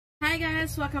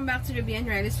guys, welcome back to the B and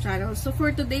Riley's channel. So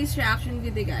for today's reaction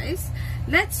video guys,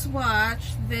 let's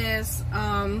watch this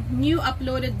new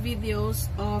uploaded videos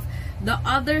of the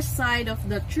other side of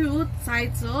the truth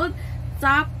titled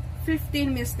Top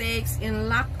 15 Mistakes in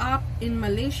Lockup in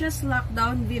Malaysia's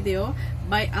Lockdown video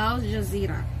by Al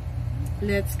Jazeera.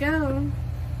 Let's go!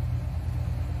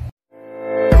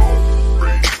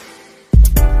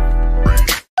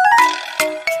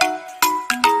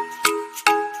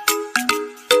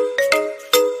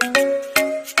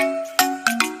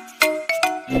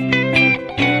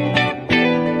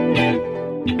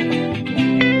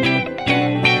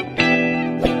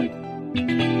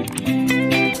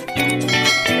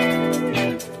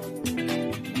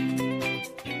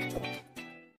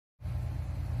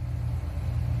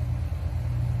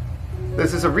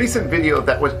 This is a recent video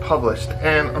that was published,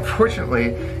 and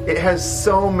unfortunately it has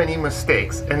so many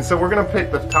mistakes, and so we're going to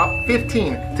pick the top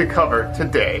 15 to cover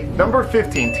today. Number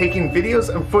 15, taking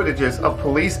videos and footages of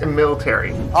police and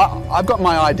military. I've got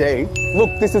my ID.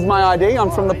 Look, this is my ID.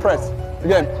 I'm from the press.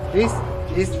 Again. This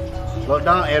is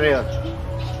lockdown area.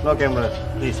 No camera,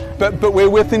 please. But we're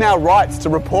within our rights to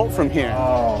report from here.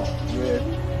 Oh,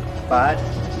 yeah. But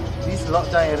this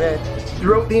lockdown area.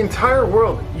 Throughout the entire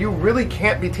world, you really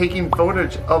can't be taking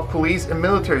footage of police and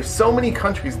military. So many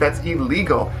countries, that's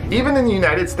illegal. Even in the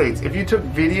United States, if you took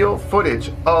video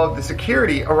footage of the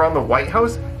security around the White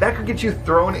House, that could get you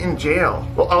thrown in jail.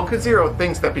 Well, Al Jazeera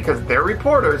thinks that because they're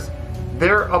reporters,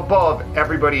 they're above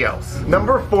everybody else.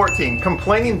 Number 14,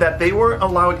 complaining that they weren't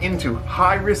allowed into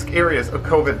high-risk areas of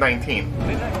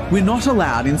COVID-19. We're not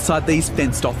allowed inside these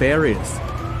fenced-off areas.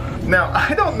 Now,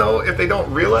 I don't know if they don't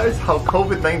realize how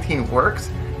COVID-19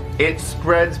 works. It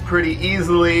spreads pretty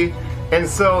easily, and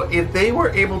so if they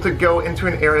were able to go into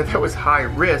an area that was high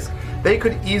risk, they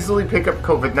could easily pick up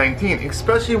COVID-19,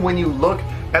 especially when you look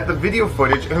at the video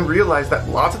footage and realize that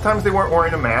lots of times they weren't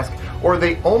wearing a mask, or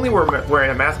they only were wearing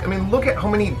a mask. I mean, look at how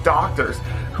many doctors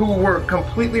who were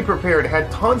completely prepared, had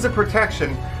tons of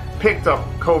protection, picked up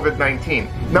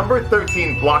COVID-19. Number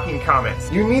 13, blocking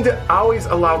comments. You need to always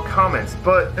allow comments,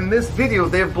 but in this video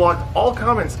they have blocked all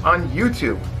comments on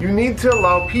YouTube. You need to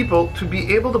allow people to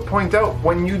be able to point out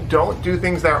when you don't do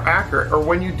things that are accurate or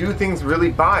when you do things really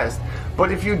biased. But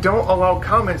if you don't allow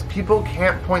comments, people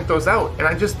can't point those out. And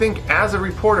I just think as a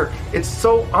reporter, it's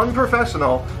so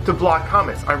unprofessional to block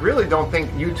comments. I really don't think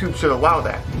YouTube should allow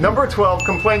that. Number 12,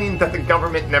 complaining that the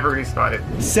government never responded.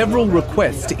 Several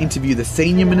requests to interview the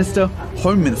Senior Minister,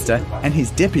 Home Minister and his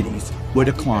deputies were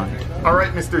declined.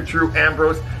 Alright, Mr. Drew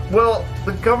Ambrose. Well,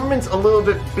 the government's a little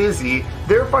bit busy.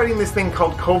 They're fighting this thing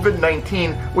called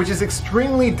COVID-19, which is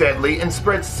extremely deadly and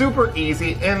spreads super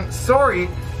easy, and sorry,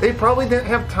 they probably didn't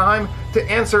have time to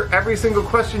answer every single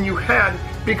question you had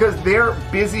because they're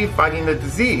busy fighting the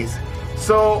disease.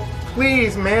 So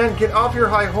please, man, get off your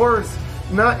high horse.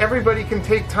 Not everybody can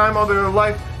take time out of their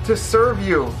life to serve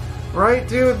you. Right,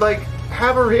 dude? Like,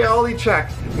 have a reality check.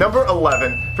 Number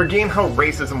 11, forgetting how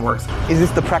racism works. Is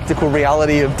this the practical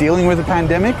reality of dealing with a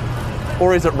pandemic?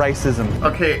 Or is it racism?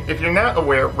 Okay, if you're not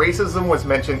aware, racism was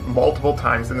mentioned multiple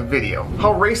times in the video.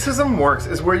 How racism works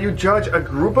is where you judge a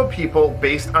group of people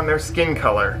based on their skin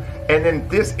color. And in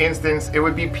this instance, it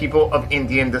would be people of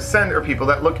Indian descent or people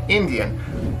that look Indian.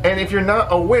 And if you're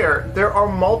not aware, there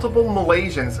are multiple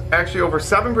Malaysians, actually over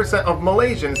 7% of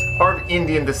Malaysians are of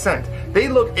Indian descent. They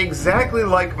look exactly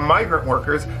like migrant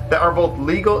workers that are both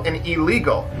legal and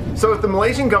illegal. So if the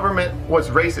Malaysian government was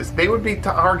racist, they would be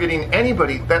targeting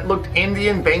anybody that looked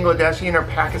Indian, Bangladeshi, or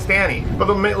Pakistani. But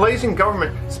the Malaysian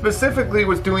government specifically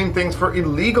was doing things for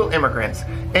illegal immigrants.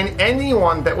 And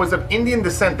anyone that was of Indian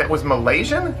descent that was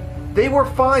Malaysian, they were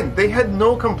fine. They had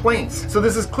no complaints. So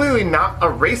this is clearly not a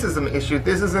racism issue.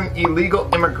 This is an illegal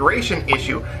immigration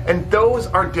issue. And those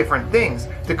are different things.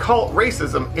 To call it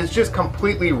racism is just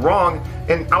completely wrong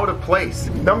and out of place.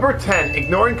 Number 10,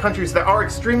 ignoring countries that are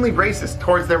extremely racist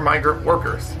towards their migrant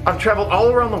workers. I've traveled all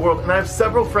around the world and I have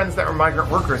several friends that are migrant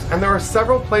workers, and there are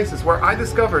several places where I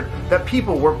discovered that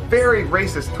people were very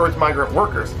racist towards migrant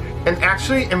workers. And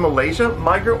actually in Malaysia,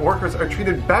 migrant workers are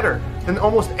treated better than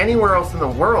almost anywhere else in the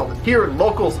world. Here,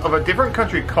 locals of a different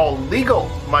country call legal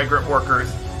migrant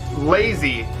workers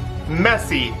lazy,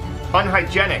 messy,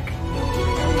 unhygienic.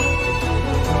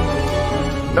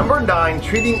 Number 9,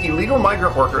 treating illegal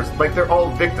migrant workers like they're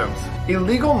all victims.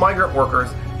 Illegal migrant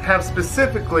workers have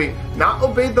specifically not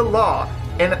obeyed the law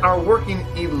and are working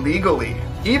illegally.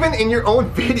 Even in your own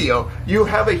video, you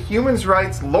have a human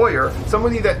rights lawyer,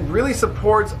 somebody that really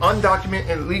supports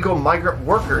undocumented and illegal migrant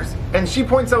workers. And she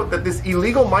points out that this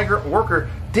illegal migrant worker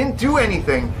didn't do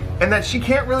anything and that she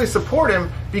can't really support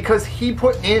him because he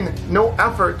put in no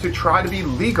effort to try to be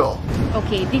legal.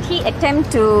 Okay, did he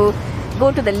attempt to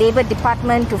go to the Labor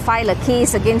Department to file a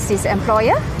case against his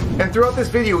employer? And throughout this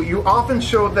video, you often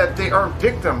show that they are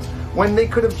victims when they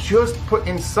could have just put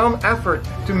in some effort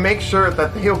to make sure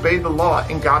that they obeyed the law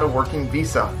and got a working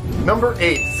visa. Number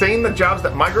 8, saying the jobs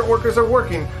that migrant workers are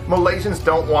working, Malaysians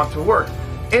don't want to work.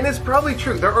 And it's probably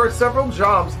true. There are several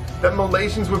jobs that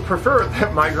Malaysians would prefer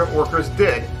that migrant workers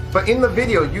did. But in the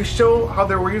video, you show how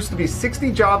there used to be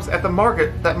 60 jobs at the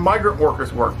market that migrant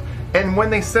workers worked. And when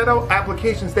they set out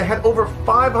applications, they had over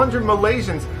 500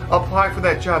 Malaysians apply for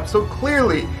that job. So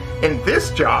clearly, in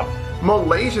this job,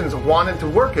 Malaysians wanted to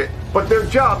work it, but their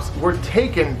jobs were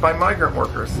taken by migrant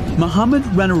workers. Mohammed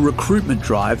ran a recruitment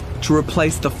drive to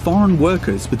replace the foreign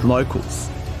workers with locals.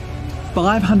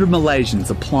 500 Malaysians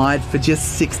applied for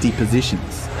just 60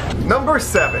 positions. Number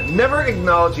 7, never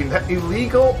acknowledging that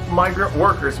illegal migrant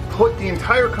workers put the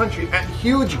entire country at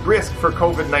huge risk for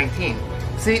COVID-19.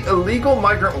 See, illegal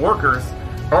migrant workers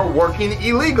are working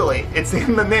illegally. It's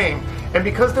in the name. And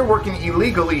because they're working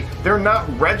illegally, they're not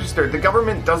registered. The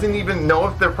government doesn't even know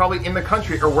if they're probably in the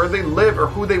country or where they live or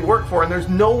who they work for, and there's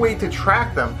no way to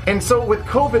track them. And so with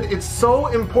COVID, it's so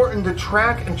important to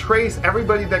track and trace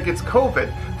everybody that gets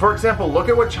COVID. For example, look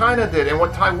at what China did and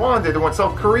what Taiwan did and what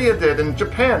South Korea did and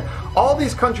Japan. All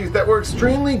these countries that were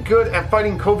extremely good at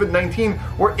fighting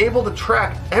COVID-19 were able to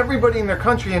track everybody in their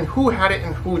country and who had it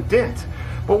and who didn't.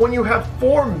 But when you have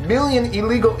 4 million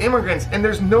illegal immigrants and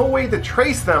there's no way to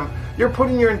trace them, you're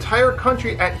putting your entire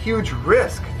country at huge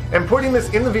risk. And putting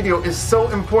this in the video is so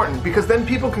important because then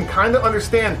people can kind of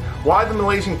understand why the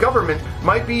Malaysian government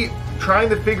might be trying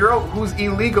to figure out who's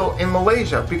illegal in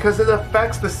Malaysia, because it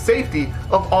affects the safety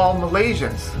of all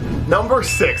Malaysians. Number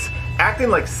 6, acting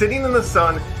like sitting in the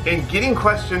sun and getting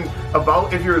questioned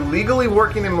about if you're legally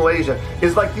working in Malaysia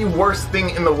is like the worst thing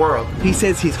in the world. He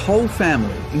says his whole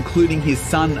family, including his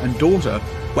son and daughter,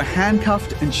 were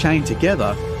handcuffed and chained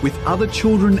together with other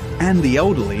children and the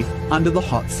elderly under the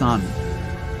hot sun.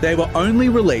 They were only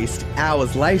released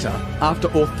hours later after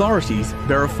authorities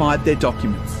verified their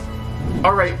documents.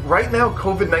 Alright, right now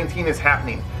COVID-19 is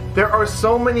happening. There are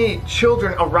so many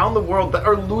children around the world that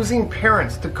are losing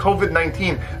parents to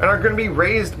COVID-19 and are going to be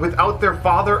raised without their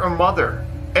father or mother.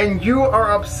 And you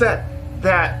are upset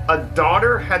that a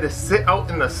daughter had to sit out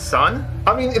in the sun?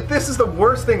 I mean, if this is the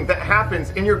worst thing that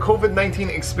happens in your COVID-19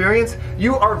 experience,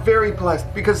 you are very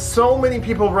blessed because so many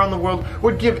people around the world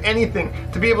would give anything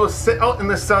to be able to sit out in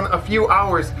the sun a few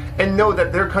hours and know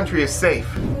that their country is safe.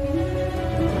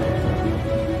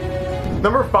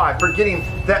 Number 5, forgetting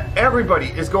that everybody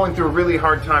is going through a really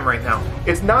hard time right now.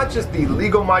 It's not just the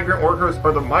legal migrant workers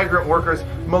or the migrant workers.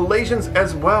 Malaysians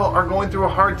as well are going through a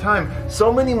hard time.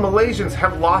 So many Malaysians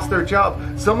have lost their job.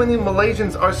 So many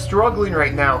Malaysians are struggling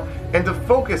right now. And to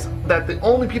focus that the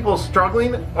only people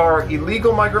struggling are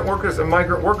illegal migrant workers and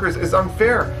migrant workers is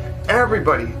unfair.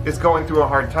 Everybody is going through a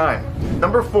hard time.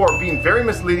 Number 4, being very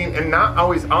misleading and not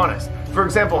always honest. For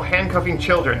example, handcuffing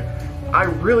children. I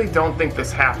really don't think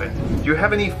this happened. Do you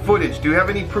have any footage? Do you have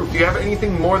any proof? Do you have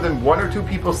anything more than 1 or 2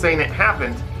 people saying it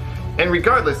happened? And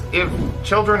regardless, if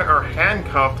children are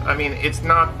handcuffed, I mean, it's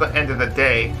not the end of the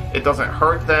day. It doesn't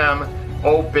hurt them.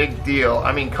 Oh, big deal.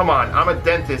 I mean, come on. I'm a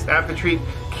dentist. I have to treat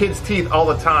kids' teeth all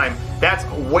the time. That's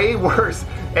way worse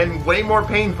and way more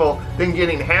painful than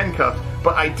getting handcuffed.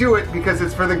 But I do it because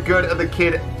it's for the good of the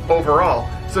kid overall.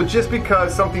 So just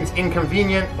because something's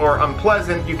inconvenient or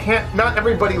unpleasant, not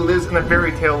everybody lives in a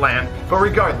fairy tale land, but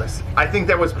regardless, I think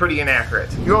that was pretty inaccurate.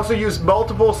 You also use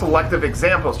multiple selective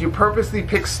examples. You purposely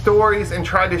pick stories and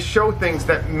try to show things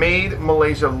that made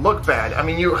Malaysia look bad. I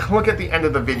mean, you look at the end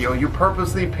of the video, you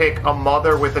purposely pick a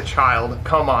mother with a child.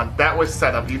 Come on, that was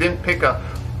set up. You didn't pick a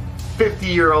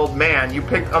 50-year-old man, you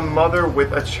picked a mother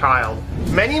with a child.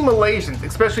 Many Malaysians,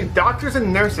 especially doctors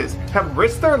and nurses, have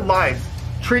risked their lives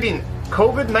treating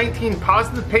COVID-19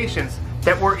 positive patients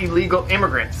that were illegal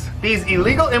immigrants. These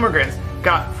illegal immigrants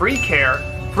got free care,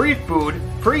 free food,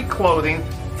 free clothing,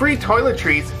 free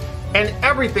toiletries, and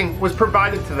everything was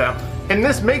provided to them. And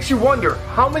this makes you wonder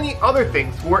how many other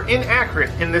things were inaccurate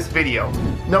in this video.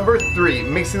 Number 3,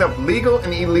 mixing up legal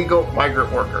and illegal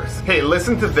migrant workers. Hey,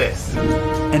 listen to this.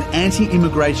 And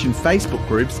anti-immigration Facebook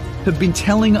groups have been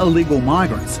telling illegal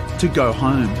migrants to go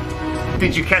home.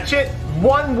 Did you catch it?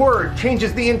 One word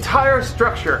changes the entire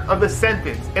structure of the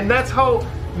sentence, and that's how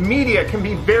media can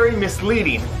be very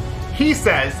misleading. He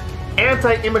says,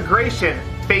 anti-immigration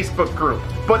Facebook group,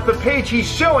 but the page he's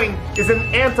showing is an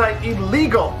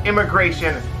anti-illegal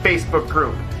immigration Facebook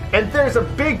group. And there's a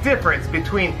big difference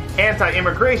between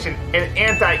anti-immigration and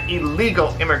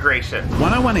anti-illegal immigration.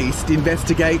 101 East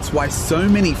investigates why so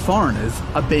many foreigners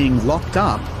are being locked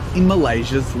up in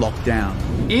Malaysia's lockdown.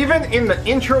 Even in the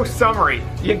intro summary,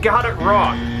 you got it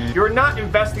wrong. You're not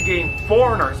investigating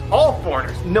foreigners, all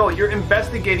foreigners. No, you're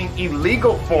investigating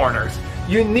illegal foreigners.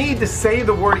 You need to say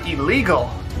the word illegal.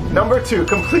 Number 2,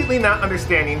 completely not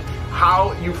understanding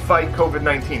how you fight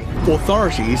COVID-19.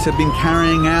 Authorities have been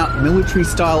carrying out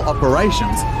military-style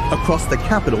operations across the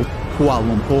capital, Kuala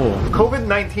Lumpur.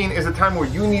 COVID-19 is a time where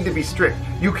you need to be strict.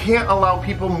 You can't allow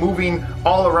people moving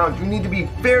all around. You need to be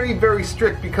very, very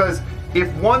strict, because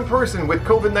if one person with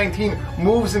COVID-19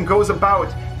 moves and goes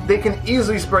about, they can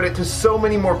easily spread it to so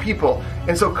many more people.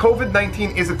 And so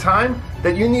COVID-19 is a time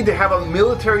that you need to have a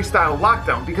military-style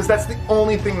lockdown, because that's the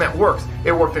only thing that works.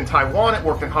 It worked in Taiwan, it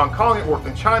worked in Hong Kong, it worked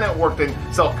in China, it worked in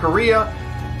South Korea,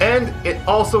 and it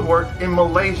also worked in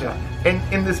Malaysia. And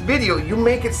in this video, you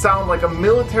make it sound like a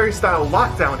military-style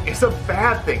lockdown is a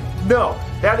bad thing. No,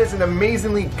 that is an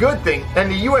amazingly good thing.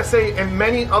 And the USA and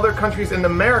many other countries in the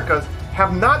Americas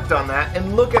have not done that,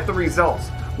 and look at the results.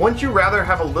 Wouldn't you rather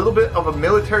have a little bit of a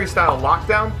military-style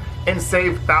lockdown and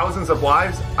save thousands of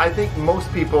lives? I think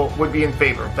most people would be in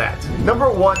favor of that. Number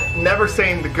 1, never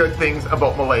saying the good things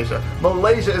about Malaysia.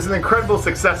 Malaysia is an incredible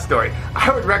success story.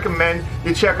 I would recommend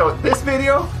you check out this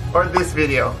video or this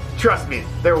video. Trust me,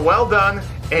 they're well done,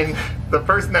 and the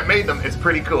person that made them is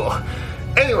pretty cool.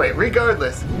 Anyway,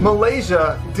 regardless,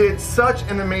 Malaysia did such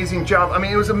an amazing job. I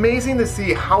mean, it was amazing to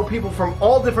see how people from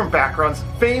all different backgrounds,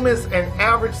 famous and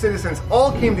average citizens,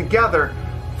 all came together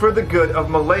for the good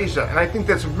of Malaysia. And I think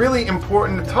that's really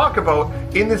important to talk about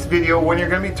in this video when you're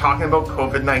going to be talking about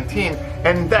COVID-19.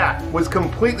 And that was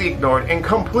completely ignored, and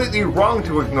completely wrong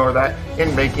to ignore that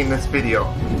in making this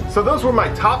video. So those were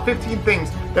my top 15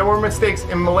 things that were mistakes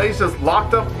in Malaysia's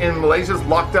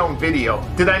lockdown video.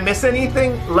 Did I miss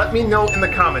anything? Let me know in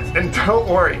the comments, and don't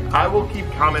worry, I will keep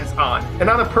comments on.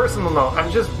 And on a personal note,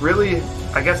 I'm just really,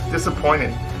 I guess,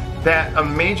 disappointed that a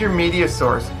major media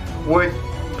source would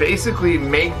basically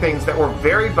make things that were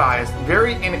very biased,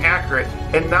 very inaccurate,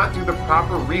 and not do the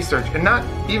proper research, and not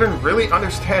even really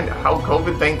understand how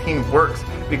COVID-19 works,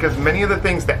 because many of the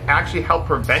things that actually help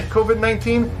prevent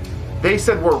COVID-19, they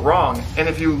said were wrong. And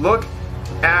if you look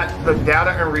at the data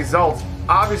and results,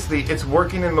 obviously it's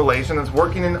working in Malaysia and it's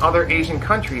working in other Asian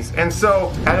countries. And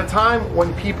so at a time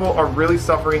when people are really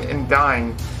suffering and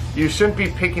dying, you shouldn't be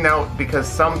picking out because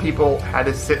some people had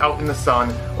to sit out in the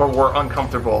sun or were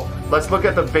uncomfortable. Let's look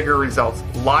at the bigger results.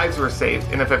 Lives were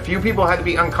saved, and if a few people had to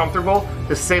be uncomfortable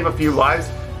to save a few lives,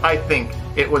 I think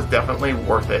it was definitely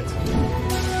worth it.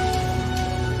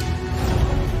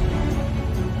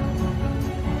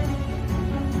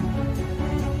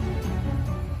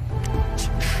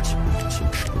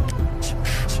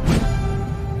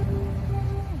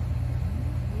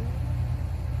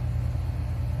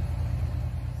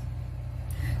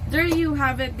 There you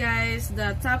have it, guys,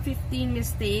 the top 15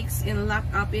 mistakes in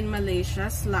lockup in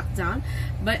Malaysia's lockdown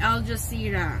by Al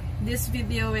Jazeera. This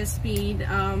video is made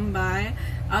by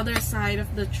Other Side of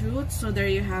the Truth. So there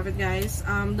you have it, guys.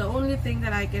 The only thing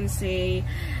that I can say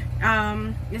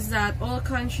is that all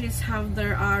countries have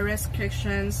their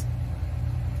restrictions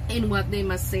in what they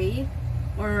must say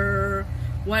or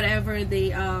whatever they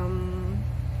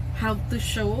have to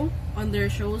show on their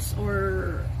shows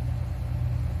or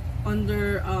on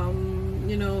their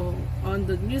you know, on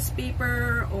the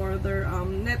newspaper or their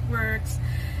networks.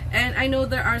 And I know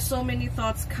there are so many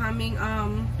thoughts coming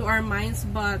to our minds,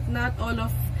 but not all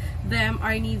of them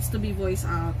needs to be voiced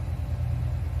out,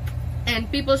 and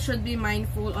people should be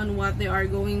mindful on what they are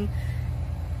going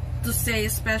to say,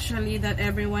 especially that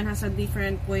everyone has a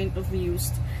different point of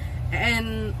views.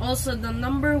 And also, the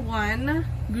number 1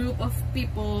 group of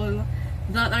people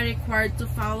that are required to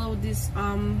follow these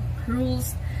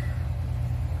rules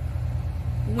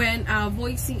when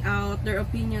voicing out their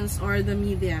opinions are the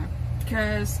media,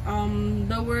 because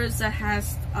the words that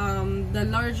has the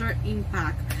larger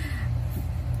impact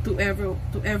to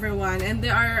everyone, and they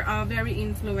are very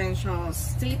influential.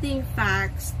 Stating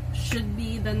facts should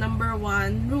be the number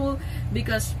 1 rule,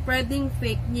 because spreading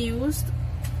fake news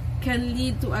can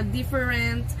lead to a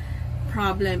different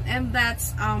problem, and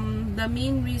that's the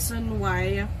main reason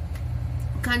why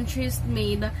countries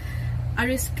made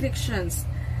restrictions,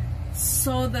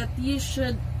 so that you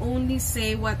should only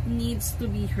say what needs to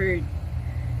be heard.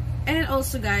 And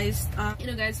also, guys, you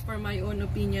know, guys, for my own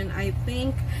opinion, I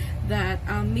think that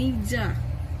media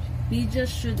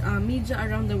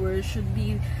around the world should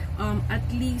be at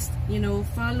least, you know,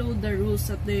 follow the rules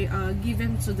that they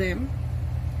given to them.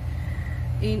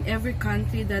 in every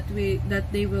country that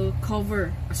they will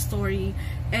cover a story.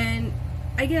 And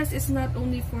I guess it's not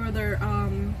only for their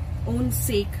own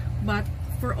sake, but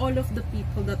for all of the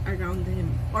people that are around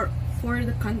him, or for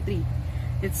the country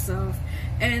itself.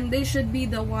 And they should be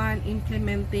the one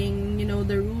implementing, you know,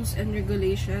 the rules and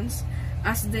regulations,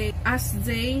 as they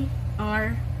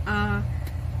are a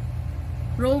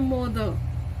role model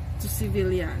to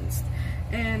civilians.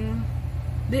 And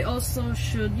they also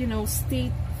should, you know,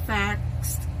 state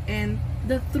facts and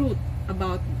the truth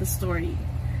about the story.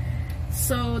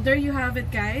 So there you have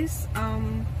it, guys.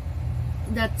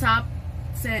 The top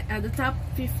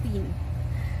 15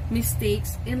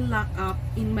 mistakes in lockup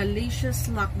in Malaysia's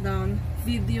lockdown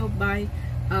video by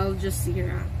Al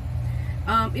Jazeera.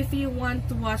 If you want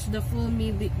to watch the full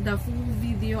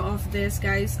video of this,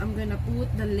 guys, I'm gonna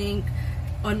put the link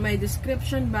on my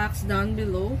description box down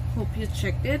below. Hope you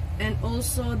checked it. And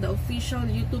also the official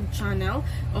YouTube channel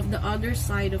of the other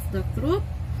side of the truth.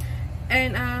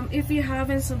 And if you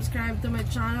haven't subscribed to my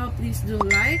channel, please do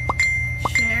like,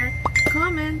 share,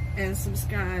 comment, and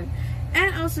subscribe.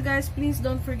 And also, guys, please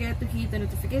don't forget to hit the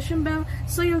notification bell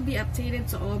so you'll be updated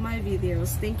to all my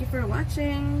videos. Thank you for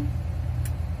watching.